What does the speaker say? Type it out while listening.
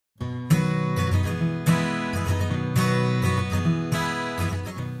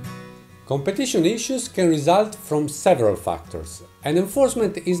Competition issues can result from several factors, and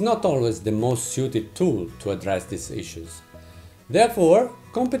enforcement is not always the most suited tool to address these issues. Therefore,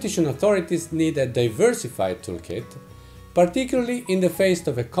 competition authorities need a diversified toolkit, particularly in the face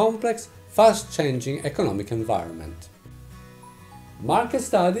of a complex, fast-changing economic environment. Market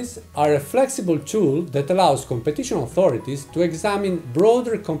studies are a flexible tool that allows competition authorities to examine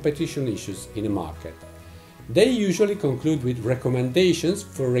broader competition issues in a market. They usually conclude with recommendations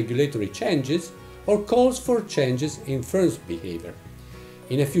for regulatory changes or calls for changes in firms' behavior.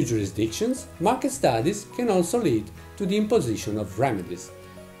 In a few jurisdictions, market studies can also lead to the imposition of remedies.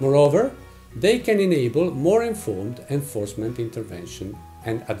 Moreover, they can enable more informed enforcement intervention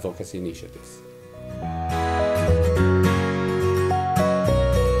and advocacy initiatives.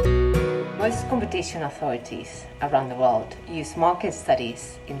 Most competition authorities around the world use market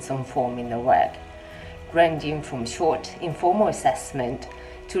studies in some form in their work, ranging from short, informal assessment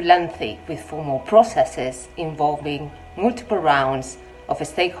to lengthy with formal processes involving multiple rounds of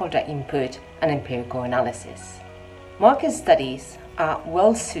stakeholder input and empirical analysis. Market studies are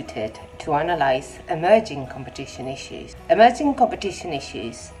well suited to analyze emerging competition issues. Emerging competition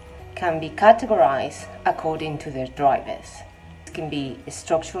issues can be categorized according to their drivers. It can be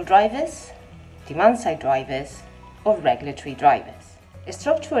structural drivers, demand-side drivers, or regulatory drivers.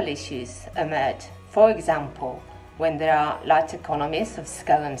 Structural issues emerge, for example, when there are large economies of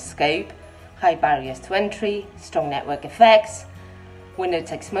scale and scope, high barriers to entry, strong network effects,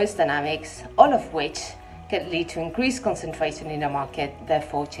 winner-takes-most dynamics, all of which can lead to increased concentration in a market,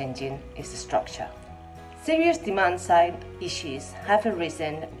 therefore changing its structure. Serious demand-side issues have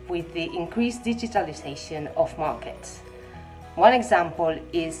arisen with the increased digitalization of markets. One example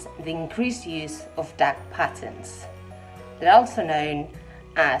is the increased use of dark patterns. They're also known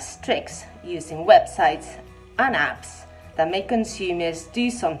as tricks using websites and apps that make consumers do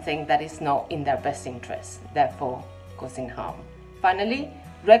something that is not in their best interest, therefore causing harm. Finally,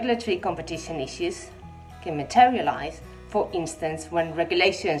 regulatory competition issues can materialize, for instance, when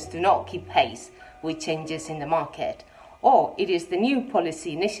regulations do not keep pace with changes in the market, or it is the new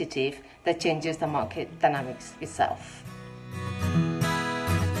policy initiative that changes the market dynamics itself.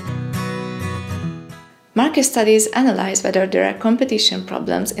 Market studies analyze whether there are competition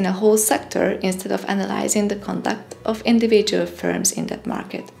problems in a whole sector instead of analyzing the conduct of individual firms in that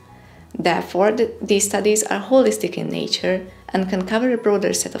market. Therefore, these studies are holistic in nature and can cover a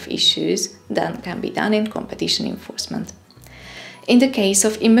broader set of issues than can be done in competition enforcement. In the case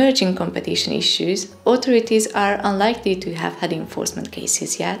of emerging competition issues, authorities are unlikely to have had enforcement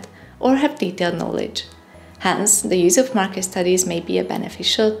cases yet or have detailed knowledge. Hence, the use of market studies may be a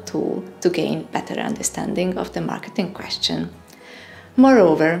beneficial tool to gain better understanding of the market in question.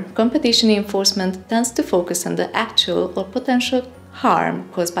 Moreover, competition enforcement tends to focus on the actual or potential harm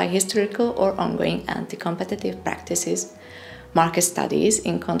caused by historical or ongoing anti-competitive practices. Market studies,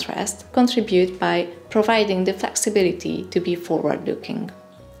 in contrast, contribute by providing the flexibility to be forward-looking.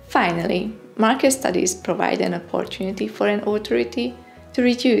 Finally, market studies provide an opportunity for an authority to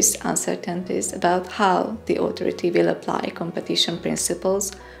reduce uncertainties about how the authority will apply competition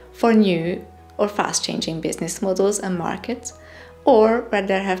principles for new or fast-changing business models and markets, or where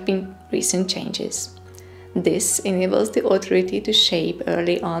there have been recent changes. This enables the authority to shape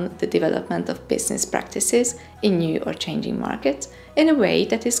early on the development of business practices in new or changing markets in a way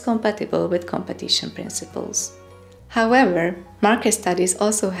that is compatible with competition principles. However, market studies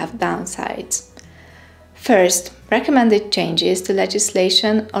also have downsides. First, recommended changes to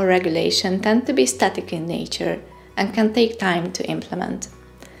legislation or regulation tend to be static in nature and can take time to implement.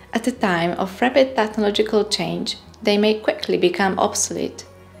 At a time of rapid technological change, they may quickly become obsolete.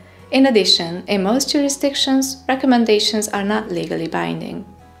 In addition, in most jurisdictions, recommendations are not legally binding.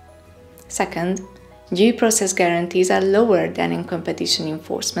 Second, due process guarantees are lower than in competition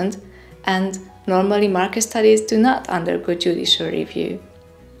enforcement, and normally market studies do not undergo judicial review.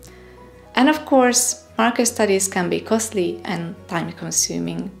 And of course, market studies can be costly and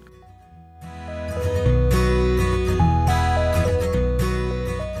time-consuming.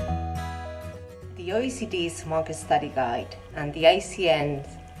 The OECD's Market Study Guide and the ICN's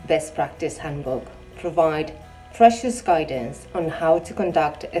Best Practice Handbook provide precious guidance on how to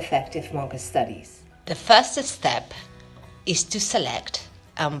conduct effective market studies. The first step is to select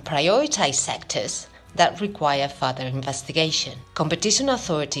and prioritize sectors that require further investigation. Competition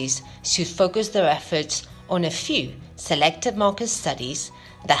authorities should focus their efforts on a few selected market studies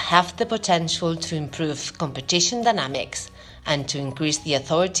that have the potential to improve competition dynamics and to increase the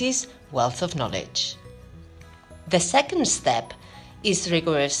authority's wealth of knowledge. The second step is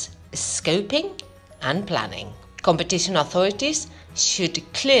rigorous scoping and planning. Competition authorities should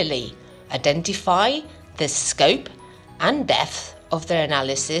clearly identify the scope and depth of their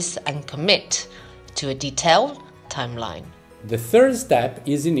analysis and commit to a detailed timeline. The third step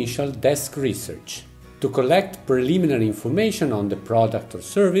is initial desk research, to collect preliminary information on the product or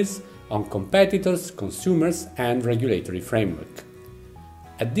service, on competitors, consumers, and regulatory framework.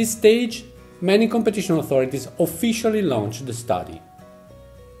 At this stage, many competition authorities officially launch the study.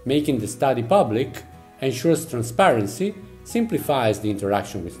 Making the study public ensures transparency, simplifies the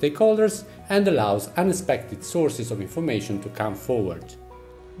interaction with stakeholders, and allows unexpected sources of information to come forward.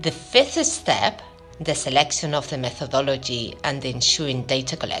 The fifth step, the selection of the methodology and the ensuing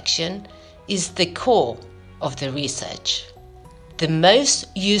data collection, is the core of the research. The most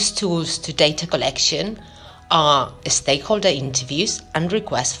used tools to data collection are stakeholder interviews and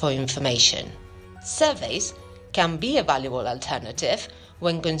requests for information. Surveys can be a valuable alternative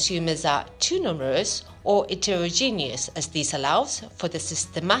when consumers are too numerous or heterogeneous, as this allows for the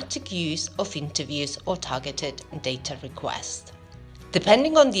systematic use of interviews or targeted data requests.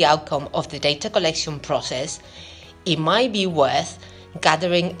 Depending on the outcome of the data collection process, it might be worth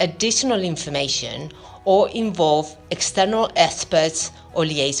gathering additional information or involve external experts or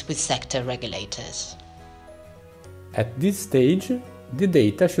liaise with sector regulators. At this stage, the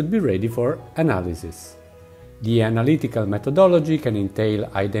data should be ready for analysis. The analytical methodology can entail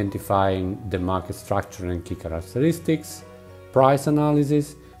identifying the market structure and key characteristics, price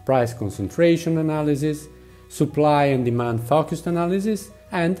analysis, price concentration analysis, supply and demand focused analysis,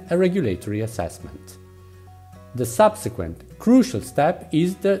 and a regulatory assessment. The subsequent crucial step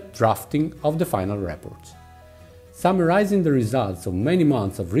is the drafting of the final report. Summarizing the results of many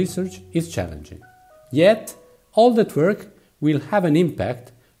months of research is challenging. Yet, all that work will have an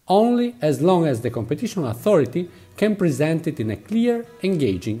impact only as long as the competition authority can present it in a clear,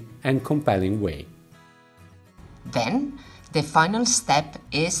 engaging, and compelling way. Then, the final step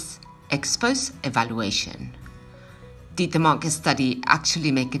is ex post evaluation. Did the market study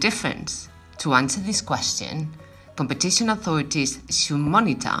actually make a difference? To answer this question, competition authorities should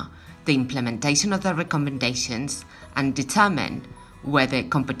monitor the implementation of the recommendations and determine whether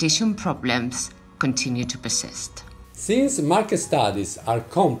competition problems continue to persist. Since market studies are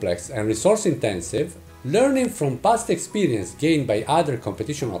complex and resource-intensive, learning from past experience gained by other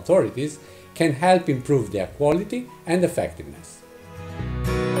competition authorities can help improve their quality and effectiveness.